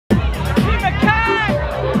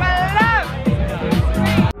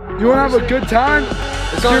You want to have a good time?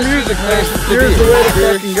 It's your music, man. Here's the way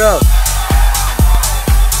to fucking go.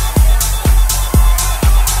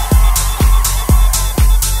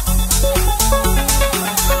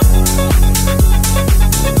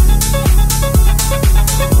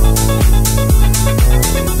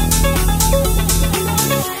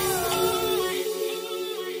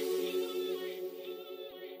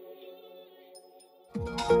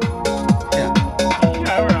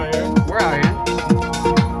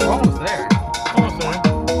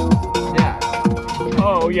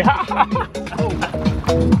 Yeah.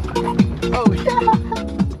 Oh yeah.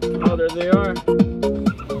 Oh, there they are.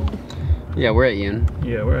 Yeah, we're at Yoon.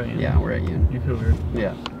 Yeah, we're at Yoon. Yeah, we're at Yoon. You feel weird.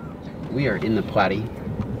 Yeah. We are in the Platy.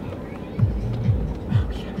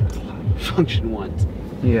 Function ones.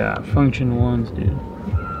 Yeah, function ones, dude.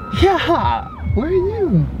 Yeah. Where are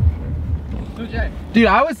you? Dude,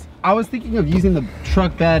 I was thinking of using the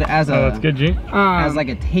truck bed as a. Oh, that's good, G. As like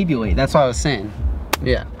a table weight. That's what I was saying.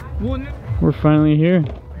 Yeah. We're finally here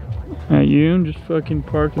at Yoon, just fucking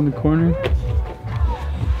parked in the corner.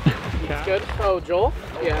 It's good. Oh, Joel?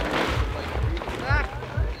 Yeah.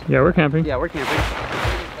 Yeah, we're camping. Yeah, we're camping.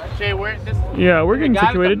 Jay, where this? Yeah, we're getting guy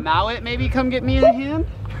situated. With the mallet, maybe come get me in the hand.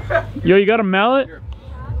 Yo, you got a mallet?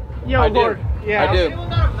 Yo, Lord. Yeah, I do.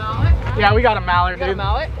 Yeah, we got a mallard, dude.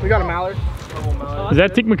 We got a mallard. Is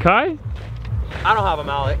that Teak Makai? I don't have a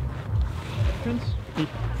mallet.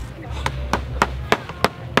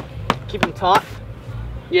 Keep him taut.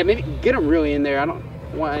 Yeah, maybe get him really in there. I don't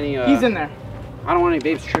want any. He's in there. I don't want any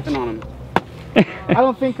babes tripping on him. I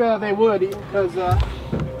don't think they would, because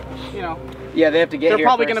you know. Yeah, they have to get They're here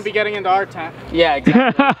probably first. going to be getting into our tent. Yeah,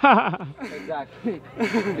 exactly. Exactly.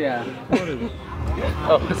 Yeah.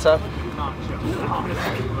 Oh, what's up?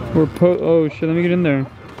 Oh shit, let me get in there.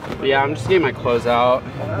 Yeah, I'm just getting my clothes out.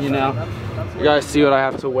 You know, you guys see what I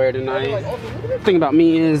have to wear tonight. The thing about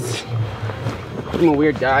me is, I'm a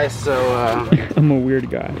weird guy, so I'm a weird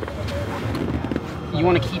guy. you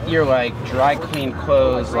want to keep your like dry clean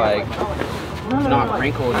clothes like not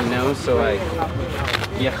wrinkled, you know, so like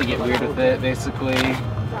you have to get weird with it basically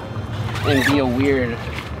and be a weird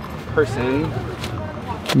person.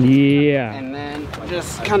 Yeah. And then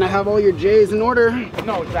just kind of have all your J's in order.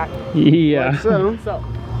 No, exactly. Yeah. Like so.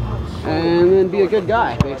 And then be a good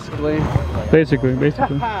guy basically. Basically.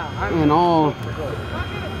 And I'll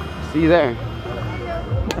see you there.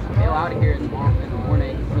 Bail out of here in the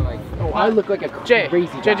morning. So like, oh, I look like a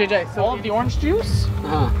crazy guy. Jay. So all of the orange juice?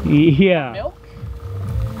 Yeah. Milk?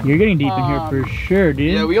 You're getting deep in here for sure,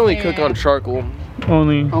 dude. Yeah, we only cook on charcoal.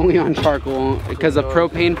 Only on charcoal because the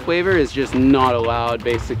propane flavor is just not allowed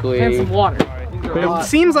basically. And some water. It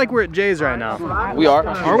seems like we're at Jay's right now. We are.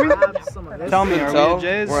 Are we? Tell me, are we at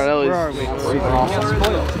Jay's? We're at Ellie's. Where are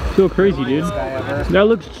we? so crazy, dude. That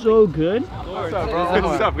looks so good. What's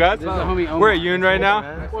up, guys? We're at Yoon right now.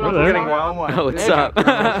 We're there. Getting wild. Oh, what's up?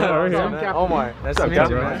 We're here. Omar. Nice to meet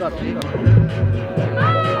you, man. What's up,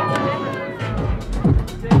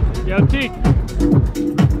 Yo, Teak.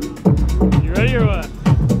 You ready or what?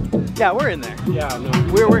 Yeah, we're in there. Yeah, no.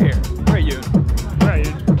 We're here. We're at Yoon. Where are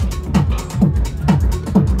you?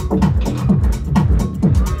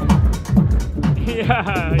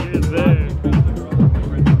 Yeah, you're there.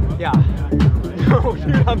 Yeah. Oh,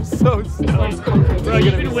 dude, I'm so stoked. Bro,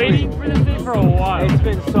 you've been waiting for this day for a while. It's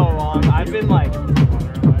been so long. I've been like,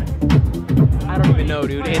 I don't even know,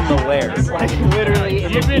 dude, in the lairs. Like, literally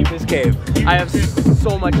in the deepest cave. I have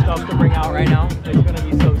so much stuff to bring out right now. It's gonna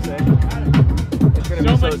be so sick. It's gonna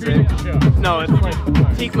be so sick. No, it's like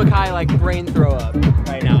Teak Makai like brain throw up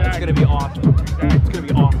right now. It's gonna be awesome. It's gonna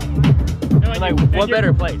be awesome. And like, what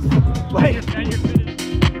better place? Like,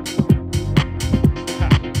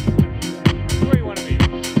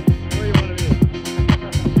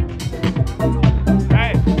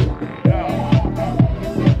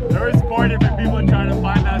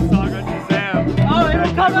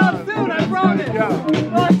 Come out soon, I promise. Fuck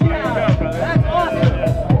yeah. That's awesome.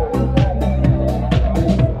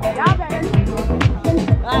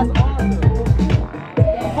 That's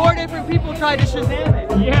awesome. 4 different people tried to Shazam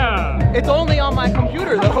it. Yeah. It's only on my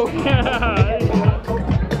computer though.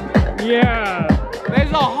 Yeah.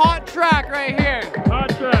 There's a hot track right here. Hot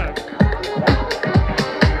track.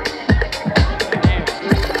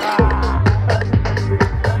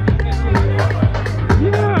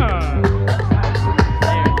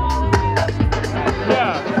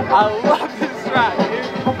 I love this track, dude.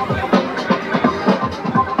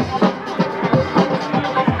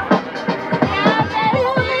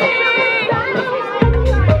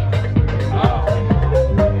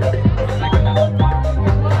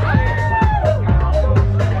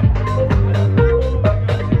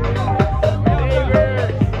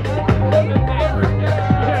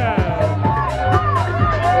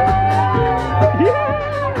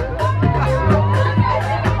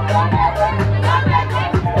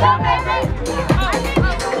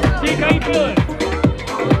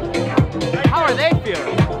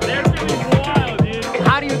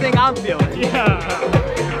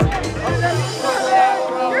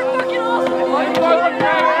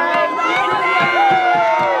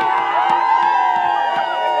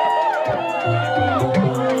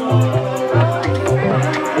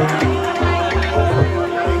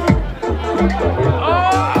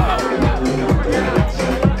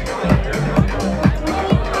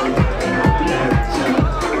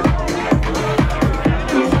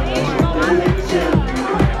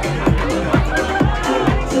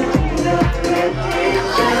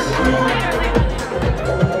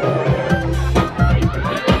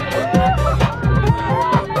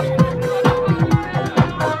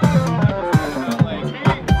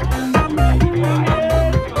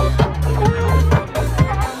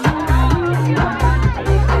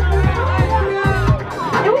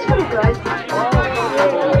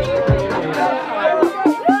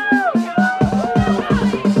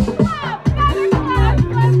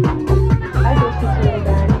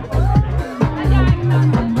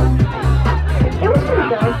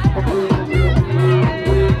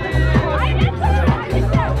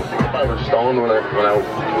 alone when I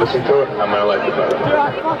listen to it, I might like it better. Dude,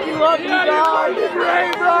 I fucking love you, dog. You're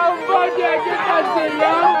great, bro. Fuck yeah, get that shit,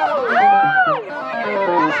 yo.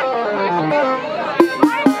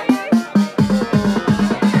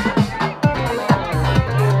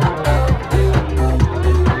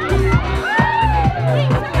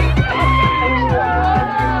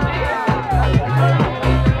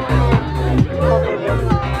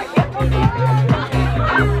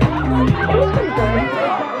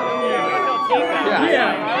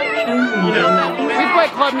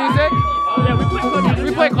 Club music? Yeah, we play club music.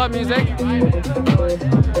 We play club music.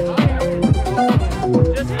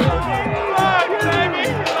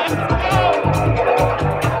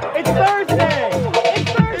 It's Thursday!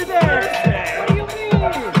 It's Thursday! What do you mean?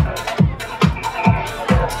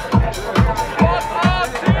 What's up,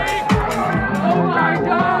 Teak? Oh my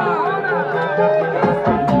god!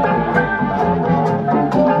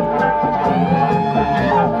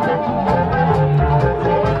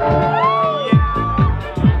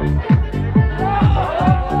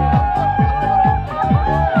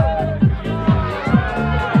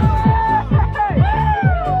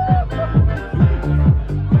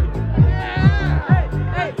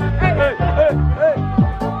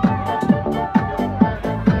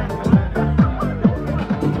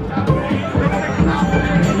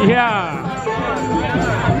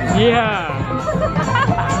 Yeah. Yeah.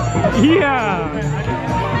 Yeah.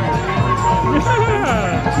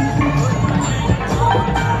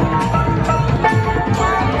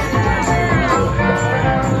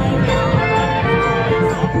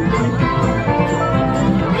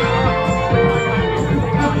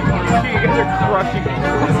 Crushing it.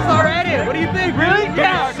 This is our edit. What do you think? Really?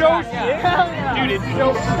 Yeah. It's so sick. Yeah. Dude, it's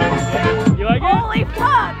so sick. You like it? Holy fuck!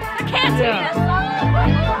 I can't see this.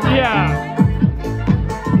 Yeah.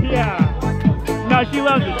 Yeah. No, she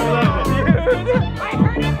loves it. She loves it. I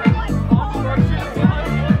heard it from like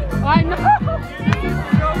I know.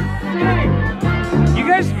 You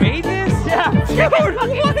guys made this? Yeah. Dude,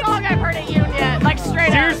 fucking song I've heard at Yoon yet. Like straight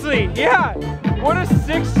up. Seriously, yeah. What a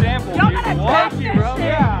sick sample, Y'all dude. gotta Thank drop you, this bro. shit.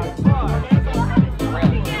 Yeah.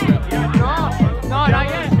 No, not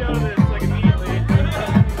yet. Show this like immediately.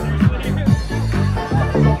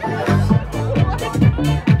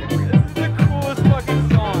 This is the coolest fucking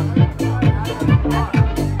song.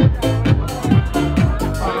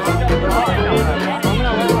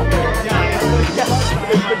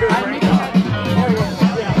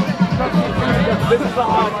 This is the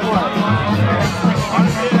hot part.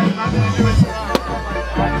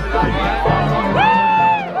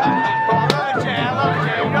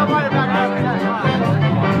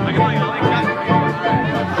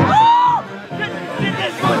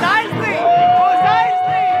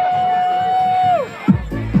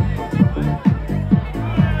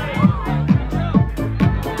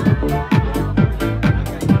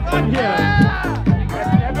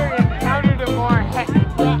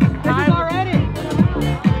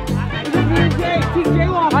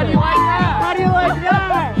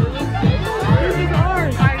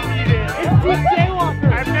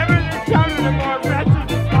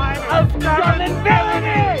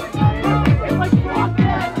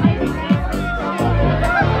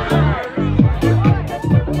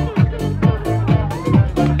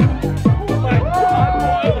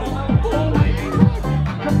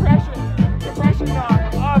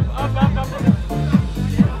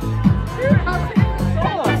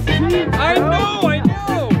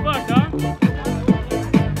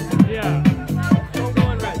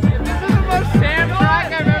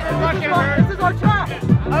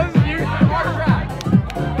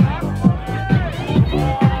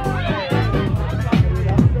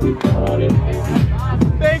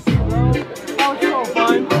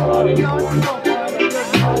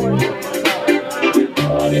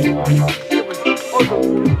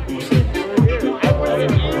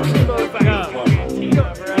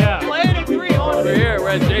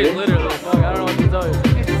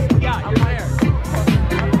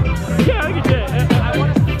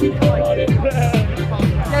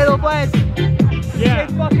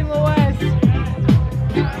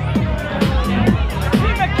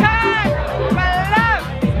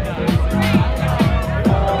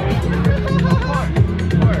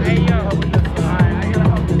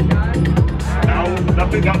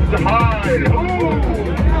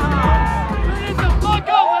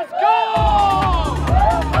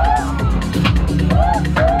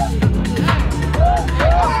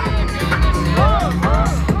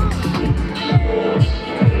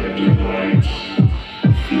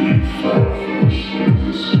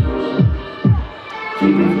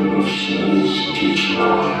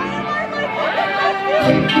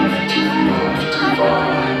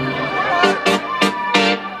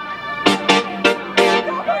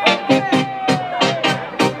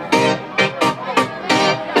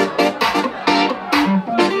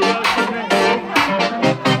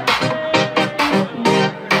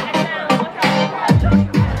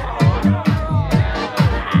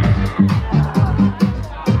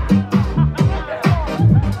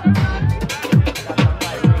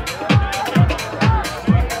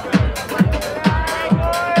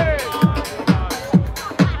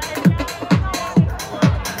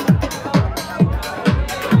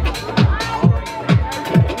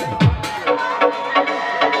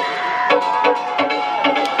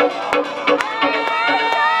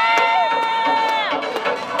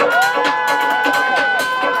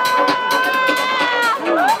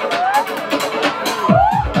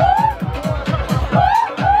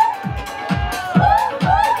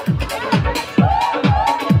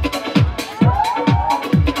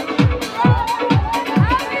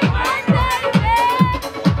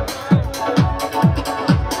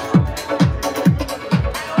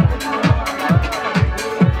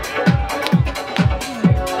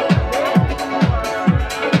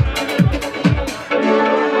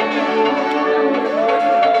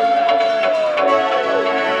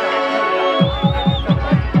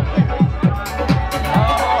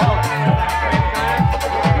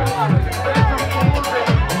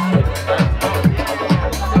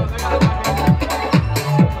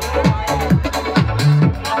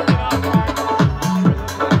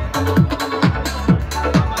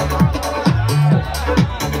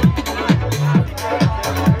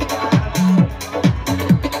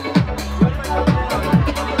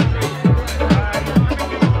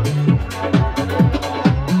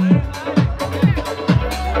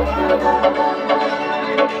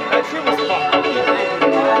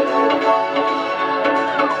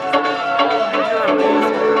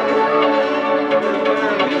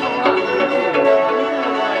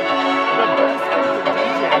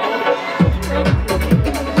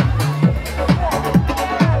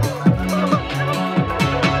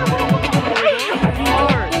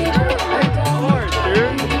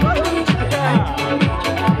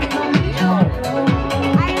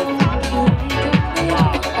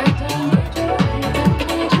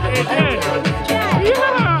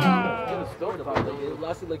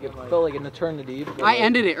 like an eternity. But, I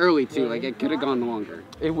ended it early too. Like it could have gone longer.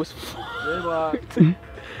 It was fucked.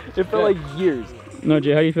 It felt like years. No,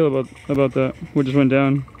 Jay, how do you feel about that? What just went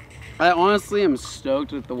down? I honestly am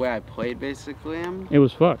stoked with the way I played. Basically, It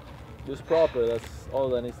was fucked. Just proper. That's all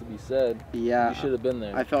that needs to be said. Yeah. You should have been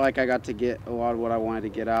there. I felt like I got to get a lot of what I wanted to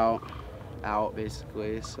get out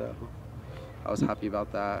basically. So I was happy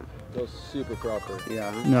about that. It was super proper.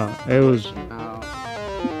 Yeah. No, it was. Out.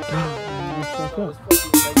 That was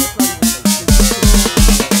fucking, like,